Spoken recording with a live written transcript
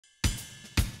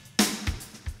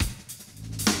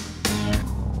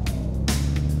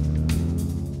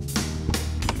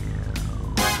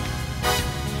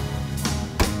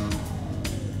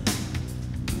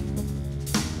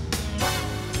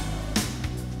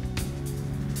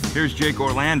Here's Jake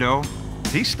Orlando.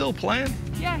 He's still playing?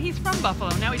 Yeah, he's from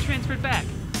Buffalo. Now he transferred back.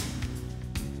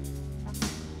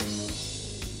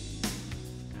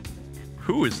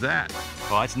 Who is that?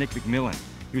 Well, that's Nick McMillan.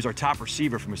 He was our top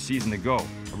receiver from a season ago.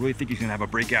 I really think he's gonna have a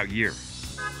breakout year.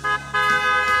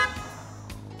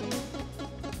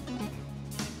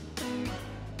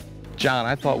 John,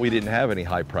 I thought we didn't have any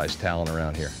high-priced talent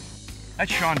around here.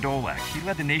 That's Sean Dolak. He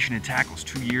led the nation in tackles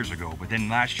 2 years ago, but then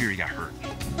last year he got hurt.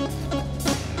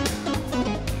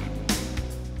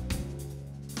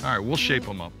 All right, we'll shape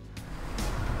him up.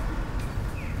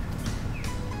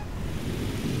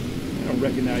 I don't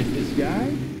recognize this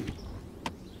guy.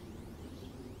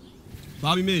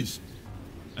 Bobby Mays.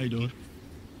 How you doing?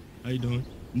 How you doing?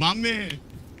 My man.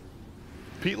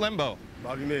 Pete Lembo.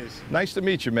 Bobby Mays. Nice to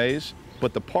meet you, Mays.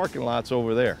 But the parking lot's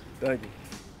over there. Thank you.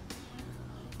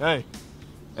 Hey,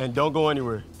 and don't go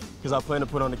anywhere, because I plan to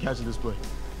put on the catch and display.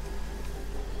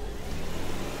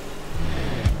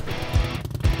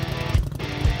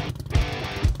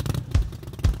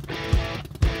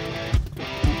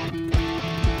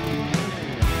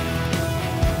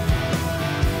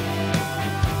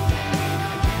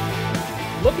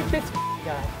 Look at this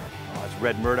guy. Oh, it's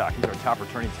Red Murdoch. He's our top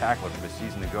returning tackler from a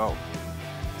season ago.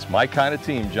 It's my kind of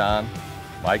team, John.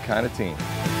 My kind of team.